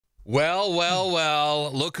Well, well,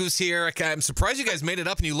 well. Look who's here. I'm surprised you guys made it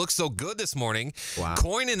up and you look so good this morning. Wow.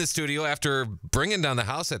 Coin in the studio after bringing down the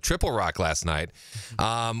house at Triple Rock last night.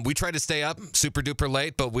 We tried to stay up super duper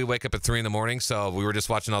late, but we wake up at 3 in the morning, so we were just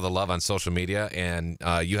watching all the love on social media, and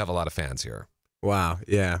you have a lot of fans here. Wow.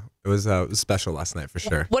 Yeah. It was special last night for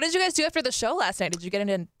sure. What did you guys do after the show last night? Did you get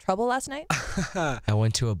into trouble last night? I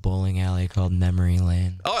went to a bowling alley called Memory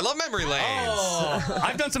Lane. Oh, I love memory lanes. Oh,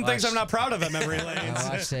 I've done some things I'm not proud of at Memory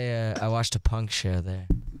Lanes. I watched a punk show there.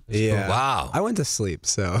 Yeah. Wow. I went to sleep,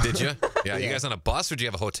 so. Did you? Yeah. You guys on a bus or did you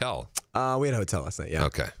have a hotel? We had a hotel last night, yeah.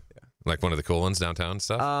 Okay. Like one of the cool ones downtown and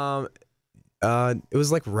stuff? It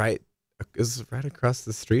was like it was right across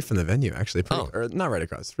the street from the venue, actually. Or not right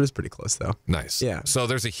across. It was pretty close, though. Nice. Yeah. So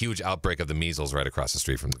there's a huge outbreak of the measles right across the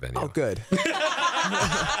street from the venue. Oh, good.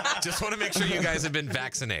 Just want to make sure you guys have been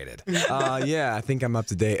vaccinated. Yeah, I think I'm up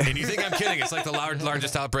to date. And you think I'm kidding? It's like the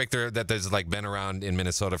largest outbreak that there's like been around in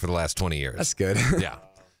Minnesota for the last 20 years. That's good. Yeah.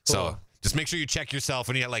 So just make sure you check yourself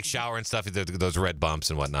when you like shower and stuff, those red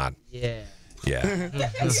bumps and whatnot. Yeah. Yeah.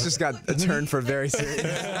 This just got a turn for very serious.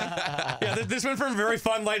 Yeah, this went from a very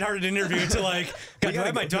fun, lighthearted interview to like,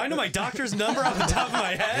 God, do I know my doctor's number off the top of my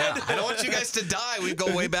head? Yeah. I don't want you guys to die. We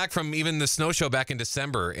go way back from even the snow show back in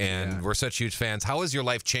December, and we're such huge fans. How has your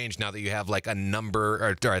life changed now that you have like a number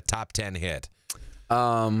or a top 10 hit?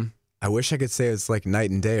 I wish I could say it's like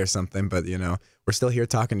night and day or something, but you know, we're still here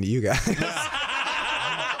talking to you guys.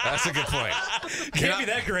 That's a good point. Can't be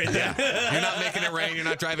that great then. Yeah. You're not making it rain. You're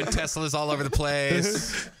not driving Teslas all over the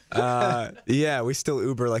place. Yeah, we still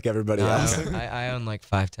Uber like everybody else. I own like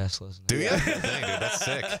 5 Teslas now. Do you? Dang, dude, that's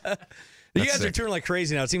sick. You guys are touring like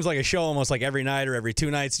crazy now. It seems like a show almost like every night or every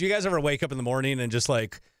 2 nights. Do you guys ever wake up in the morning and just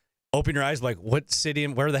like open your eyes like, what city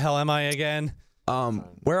and where the hell am I again?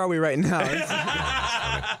 Where are we right now?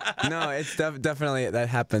 No, it's definitely that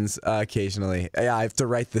happens occasionally. Yeah, I have to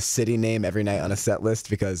write the city name every night on a set list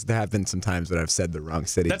because there have been some times when I've said the wrong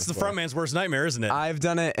city. That's before. the frontman's worst nightmare, isn't it? I've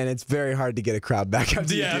done it, and it's very hard to get a crowd back up.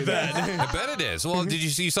 Yeah, I bet. I bet it is. Well, did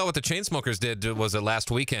you saw what the Chainsmokers did? Was it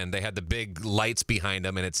last weekend? They had the big lights behind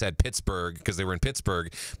them, and it said Pittsburgh because they were in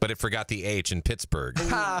Pittsburgh, but it forgot the H in Pittsburgh.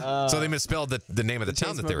 So they misspelled the name of the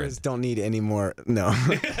town that they're in. Don't need any more. No.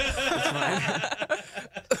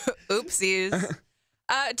 Oopsies.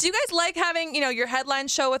 Do you guys like having, your headline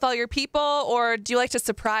show with all your people, or do you like to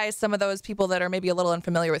surprise some of those people that are maybe a little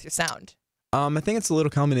unfamiliar with your sound? I think it's a little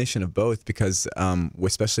combination of both because,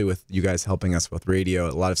 especially with you guys helping us with radio,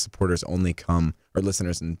 a lot of supporters only come, or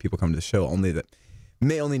listeners and people come to the show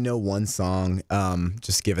may only know one song,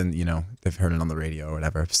 just given, they've heard it on the radio or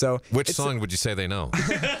whatever. So which song would you say they know?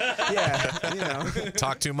 Yeah,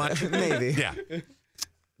 Talk too much? Maybe. Yeah.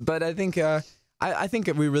 But I think I think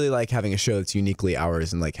we really like having a show that's uniquely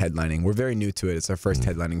ours and like headlining. We're very new to it. It's our first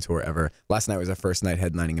headlining tour ever. Last night was our first night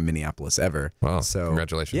headlining in Minneapolis ever. Wow. So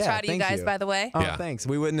congratulations. Yeah, proud of you guys, by the way. Oh, yeah. Thanks.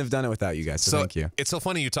 We wouldn't have done it without you guys. So thank you. It's so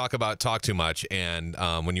funny you talk about Talk Too Much, and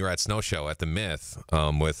when you were at Snow Show at the Myth,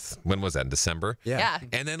 when was that, in December? Yeah.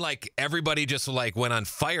 And then like everybody just like went on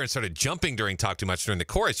fire and started jumping during Talk Too Much during the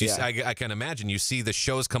chorus. I can imagine you see the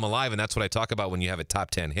shows come alive, and that's what I talk about when you have a top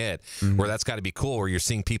 10 hit, where that's got to be cool, where you're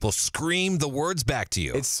seeing people scream the words back to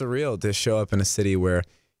you. It's surreal to show up in a city where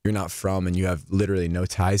you're not from and you have literally no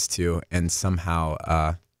ties to, and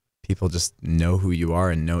somehow people just know who you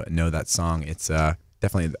are and know that song. It's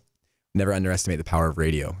definitely never underestimate the power of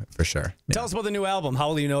radio, for sure. Tell us about the new album. How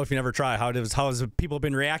will you know if you never try? How has people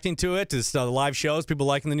been reacting to it? Is the live shows, people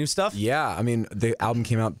liking the new stuff? Yeah, I mean, the album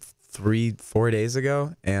came out 3-4 days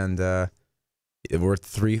ago, and we're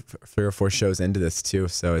three or four shows into this too,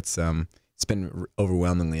 so it's been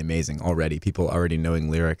overwhelmingly amazing already. People already knowing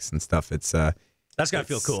lyrics and stuff. It's that's gotta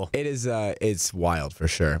feel cool. It is. It's wild for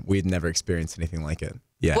sure. We'd never experienced anything like it.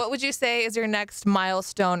 Yeah. What would you say is your next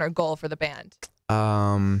milestone or goal for the band?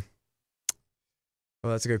 Well,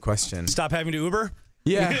 that's a good question. Stop having to Uber?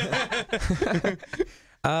 Yeah.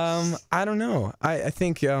 I don't know. I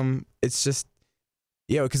think it's just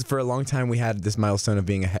because for a long time we had this milestone of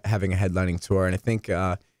having a headlining tour, and I think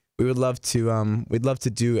we would love to we'd love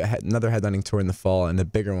to do another headlining tour in the fall and a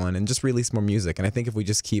bigger one, and just release more music. And I think if we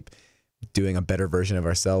just keep doing a better version of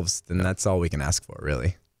ourselves, then that's all we can ask for,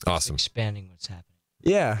 really. Awesome. Expanding what's happening.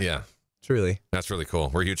 Yeah. Yeah. Truly. That's really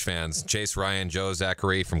cool. We're huge fans. Chase, Ryan, Joe,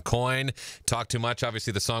 Zachary from Coin. Talk Too Much.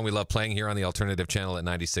 Obviously, the song we love playing here on the alternative channel at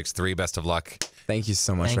 96.3. Best of luck. Thank you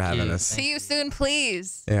so much for having us. See you soon,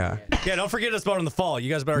 please. Yeah. Yeah, don't forget us about in the fall.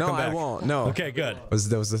 You guys better come back. No, I won't. No. Okay, good.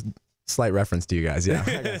 There was a slight reference to you guys. Yeah.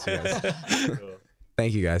 I got you guys.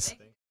 Thank you guys.